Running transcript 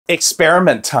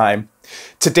experiment time.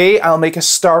 Today I'll make a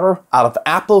starter out of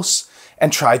apples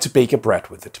and try to bake a bread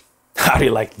with it. How do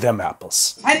you like them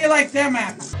apples? How do you like them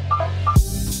apples?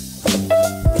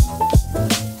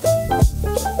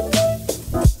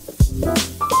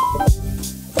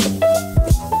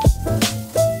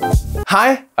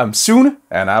 Hi, I'm Sune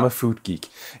and I'm a food geek.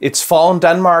 It's fall in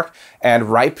Denmark and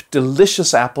ripe,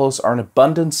 delicious apples are in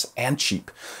abundance and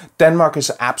cheap. Denmark is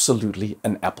absolutely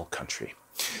an apple country.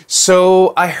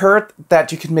 So I heard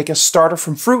that you can make a starter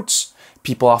from fruits.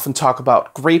 People often talk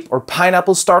about grape or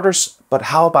pineapple starters, but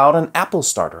how about an apple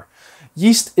starter?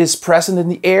 Yeast is present in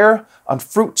the air, on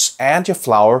fruits and your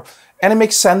flour, and it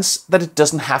makes sense that it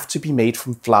doesn't have to be made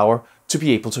from flour to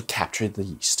be able to capture the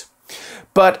yeast.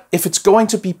 But if it's going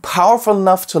to be powerful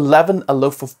enough to leaven a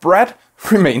loaf of bread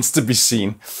remains to be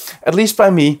seen. At least by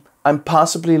me, I'm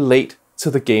possibly late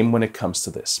to the game when it comes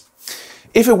to this.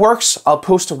 If it works, I'll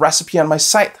post a recipe on my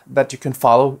site that you can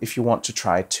follow if you want to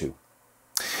try it too.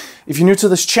 If you're new to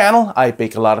this channel, I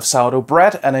bake a lot of sourdough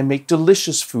bread and I make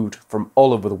delicious food from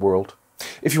all over the world.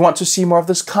 If you want to see more of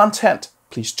this content,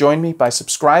 please join me by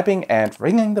subscribing and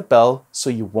ringing the bell so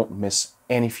you won't miss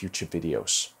any future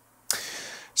videos.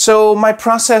 So my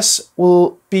process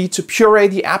will be to puree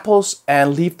the apples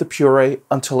and leave the puree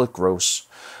until it grows.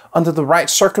 Under the right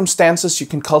circumstances, you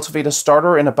can cultivate a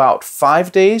starter in about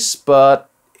 5 days, but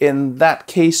in that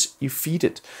case, you feed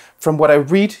it. From what I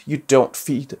read, you don't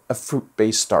feed a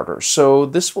fruit-based starter, so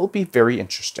this will be very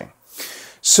interesting.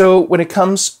 So when it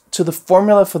comes to the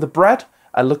formula for the bread,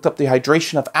 I looked up the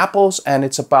hydration of apples and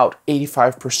it's about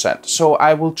 85%. So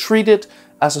I will treat it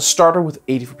as a starter with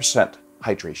 80%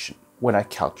 hydration when I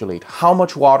calculate how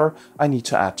much water I need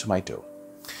to add to my dough.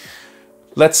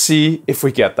 Let's see if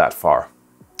we get that far.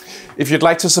 If you'd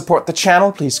like to support the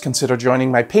channel, please consider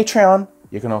joining my Patreon.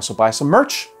 You can also buy some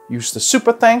merch, use the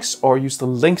super thanks, or use the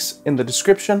links in the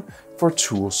description for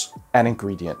tools and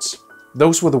ingredients.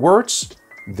 Those were the words.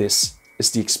 This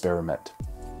is the experiment.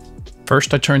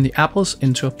 First, I turn the apples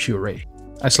into a puree.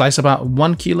 I slice about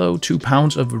 1 kilo, 2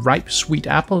 pounds of ripe sweet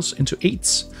apples into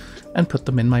eighths and put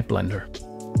them in my blender.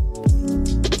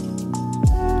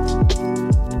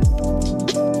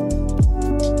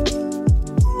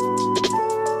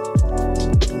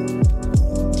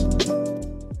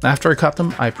 After I cut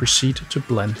them, I proceed to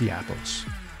blend the apples.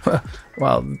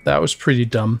 Well, that was pretty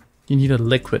dumb. You need a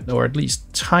liquid or at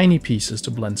least tiny pieces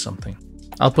to blend something.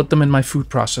 I'll put them in my food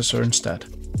processor instead.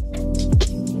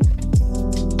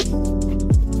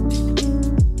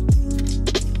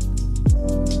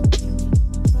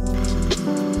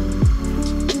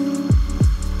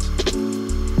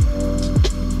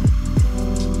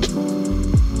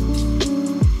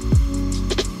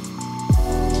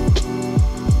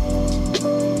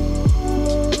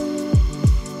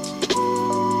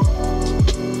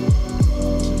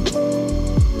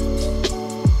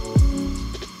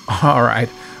 Alright,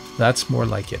 that's more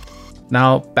like it.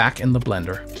 Now back in the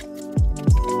blender.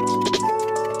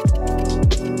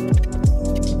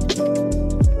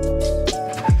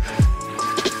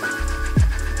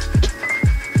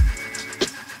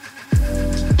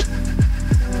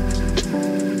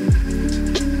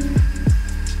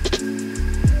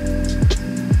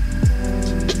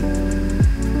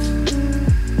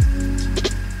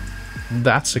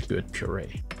 That's a good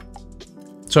puree.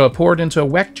 So I pour it into a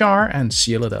wet jar and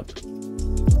seal it up.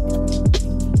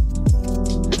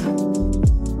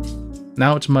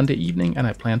 Now it's Monday evening and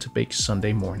I plan to bake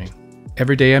Sunday morning.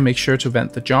 Every day I make sure to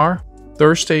vent the jar.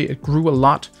 Thursday it grew a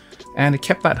lot and it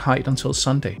kept that height until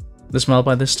Sunday. The smell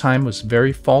by this time was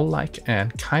very fall-like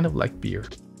and kind of like beer.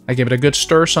 I gave it a good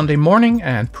stir Sunday morning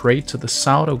and prayed to the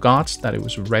sourdough gods that it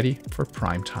was ready for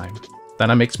prime time.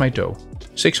 Then I mixed my dough.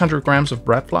 600 grams of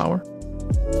bread flour,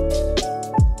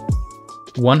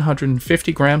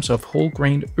 150 grams of whole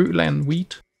grain Öland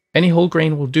wheat. Any whole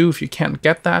grain will do if you can't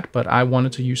get that, but I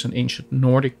wanted to use an ancient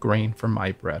Nordic grain for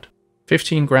my bread.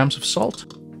 15 grams of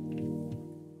salt.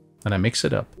 And I mix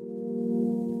it up.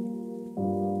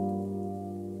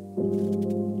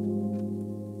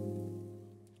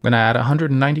 Then I add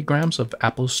 190 grams of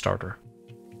apple starter.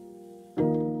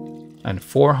 And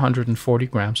 440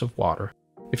 grams of water.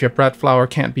 If your bread flour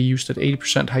can't be used at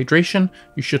 80% hydration,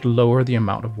 you should lower the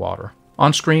amount of water.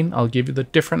 On screen, I'll give you the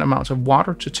different amounts of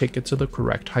water to take it to the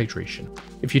correct hydration.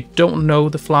 If you don't know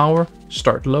the flour,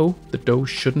 start low. The dough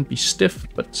shouldn't be stiff,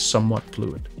 but somewhat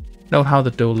fluid. Note how the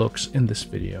dough looks in this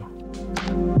video.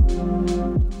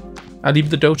 I leave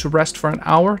the dough to rest for an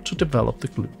hour to develop the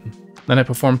gluten. Then I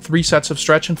perform 3 sets of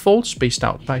stretch and fold spaced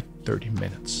out by 30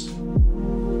 minutes.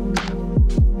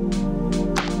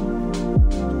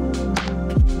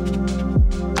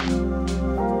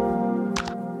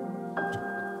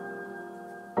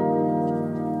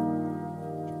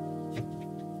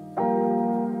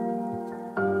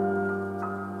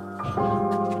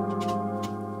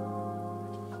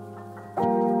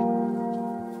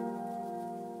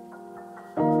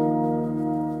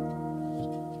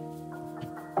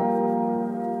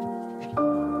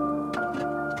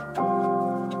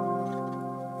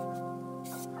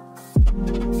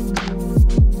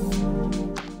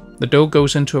 The dough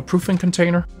goes into a proofing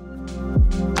container.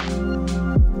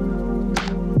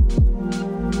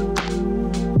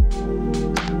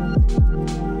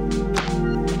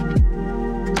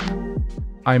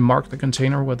 I mark the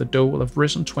container where the dough will have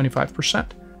risen 25%,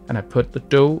 and I put the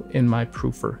dough in my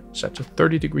proofer, set to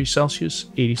 30 degrees Celsius,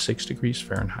 86 degrees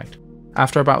Fahrenheit.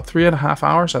 After about 3.5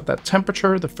 hours at that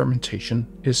temperature, the fermentation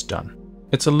is done.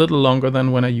 It's a little longer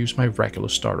than when I use my regular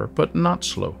starter, but not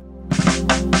slow.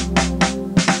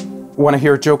 Want to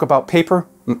hear a joke about paper?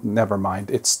 Never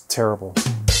mind, it's terrible.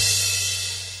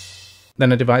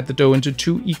 Then I divide the dough into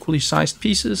 2 equally sized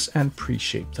pieces and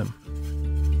pre-shape them.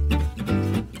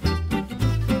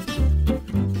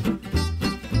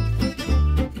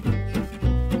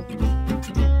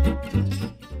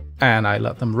 And I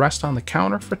let them rest on the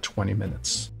counter for 20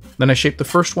 minutes. Then I shape the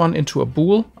first one into a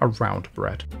boule, a round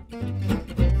bread.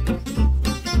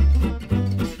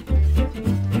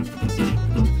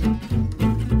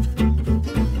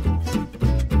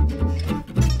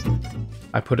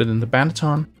 I put it in the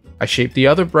Banneton. I shape the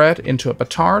other bread into a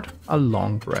batard, a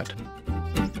long bread.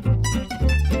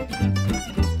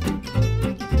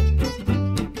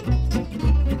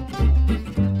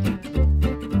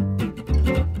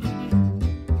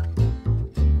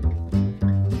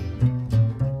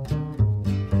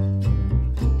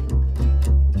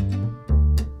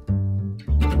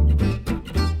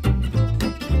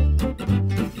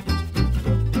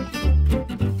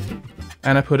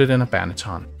 And I put it in a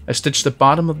Banneton. I stitched the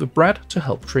bottom of the bread to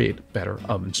help create better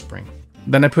oven spring.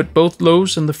 Then I put both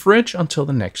loaves in the fridge until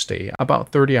the next day, about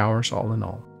 30 hours all in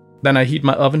all. Then I heat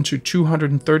my oven to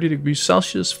 230 degrees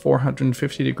Celsius,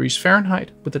 450 degrees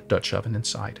Fahrenheit with a Dutch oven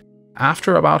inside.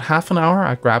 After about half an hour,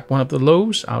 I grab one of the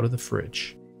loaves out of the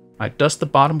fridge. I dust the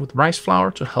bottom with rice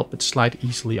flour to help it slide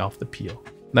easily off the peel.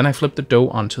 Then I flip the dough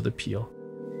onto the peel.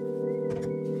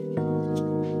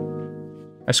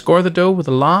 I score the dough with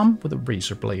a lame with a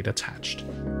razor blade attached.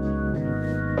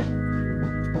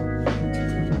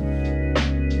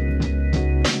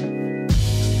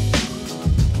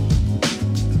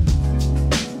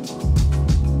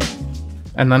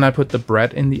 And then I put the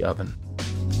bread in the oven.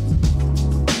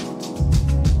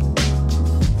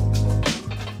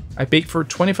 I bake for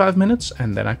 25 minutes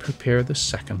and then I prepare the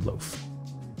second loaf.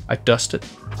 I dust it.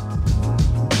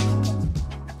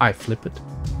 I flip it.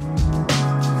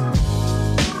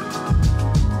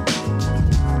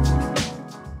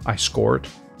 I score it,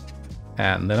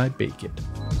 and then I bake it.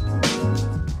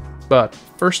 But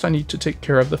first I need to take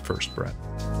care of the first bread.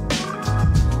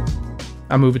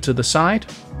 I move it to the side.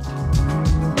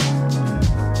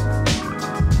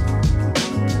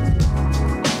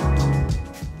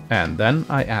 And then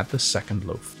I add the second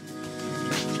loaf.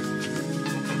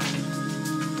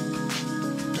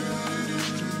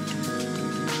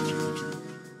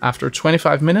 After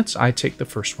 25 minutes, I take the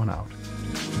first one out.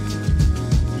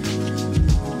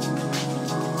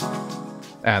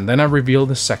 And then I reveal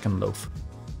the second loaf.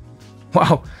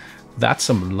 Wow, that's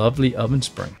some lovely oven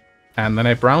spring. And then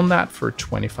I brown that for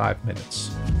 25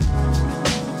 minutes.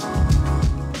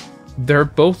 They're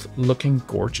both looking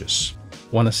gorgeous.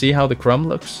 Want to see how the crumb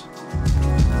looks?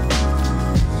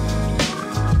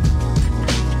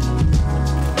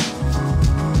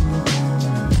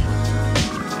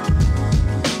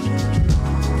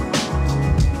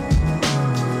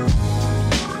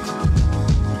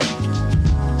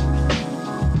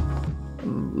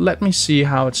 Let me see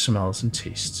how it smells and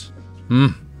tastes.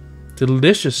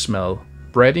 Delicious smell,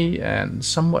 bready and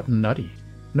somewhat nutty.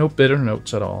 No bitter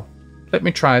notes at all. Let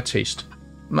me try a taste.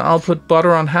 I'll put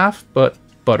butter on half, but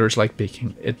butter's like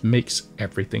baking. It makes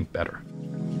everything better.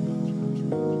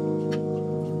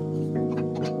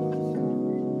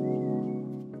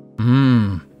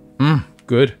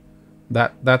 Good.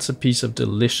 That's a piece of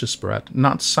delicious bread.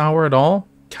 Not sour at all,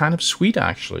 kind of sweet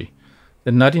actually. The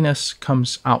nuttiness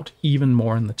comes out even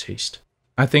more in the taste.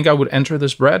 I think I would enter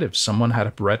this bread if someone had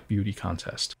a bread beauty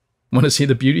contest. Want to see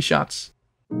the beauty shots?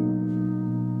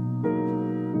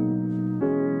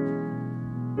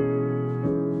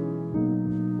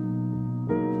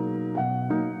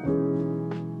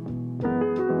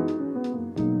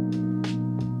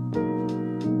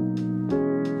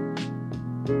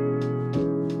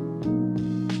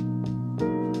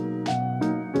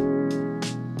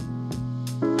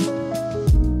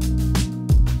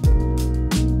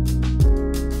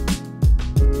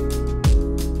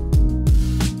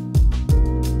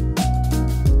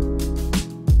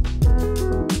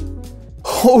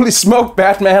 Holy smoke,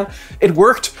 Batman! It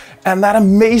worked! And that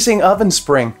amazing oven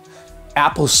spring.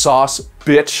 Applesauce,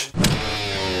 bitch.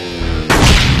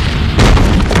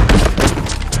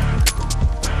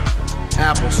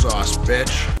 Applesauce,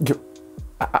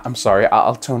 bitch. I'm sorry,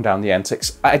 I'll tone down the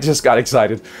antics. I just got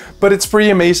excited. But it's pretty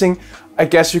amazing. I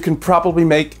guess you can probably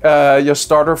make your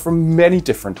starter from many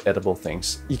different edible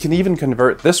things. You can even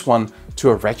convert this one to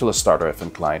a regular starter if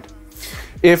inclined.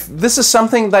 If this is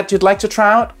something that you'd like to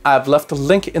try out, I've left a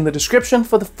link in the description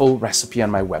for the full recipe on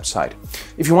my website.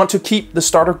 If you want to keep the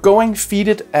starter going, feed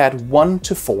it at 1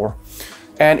 to 4.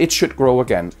 And it should grow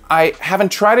again. I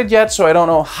haven't tried it yet, so I don't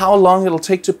know how long it'll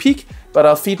take to peak, but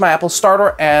I'll feed my apple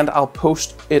starter and I'll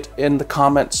post it in the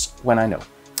comments when I know.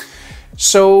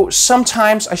 So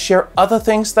sometimes I share other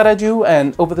things that I do,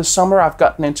 and over the summer I've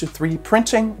gotten into 3D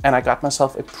printing, and I got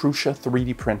myself a Prusa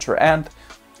 3D printer, and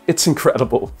it's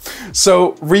incredible.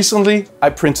 So recently I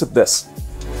printed this.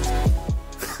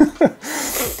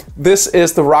 This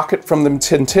is the rocket from the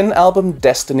Tintin album,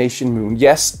 Destination Moon.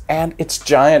 Yes, and it's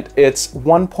giant. It's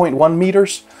 1.1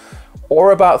 meters,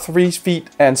 or about 3 feet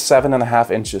and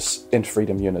 7.5 inches in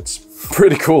freedom units.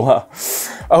 Pretty cool, huh?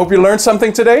 I hope you learned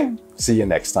something today. See you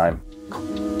next time.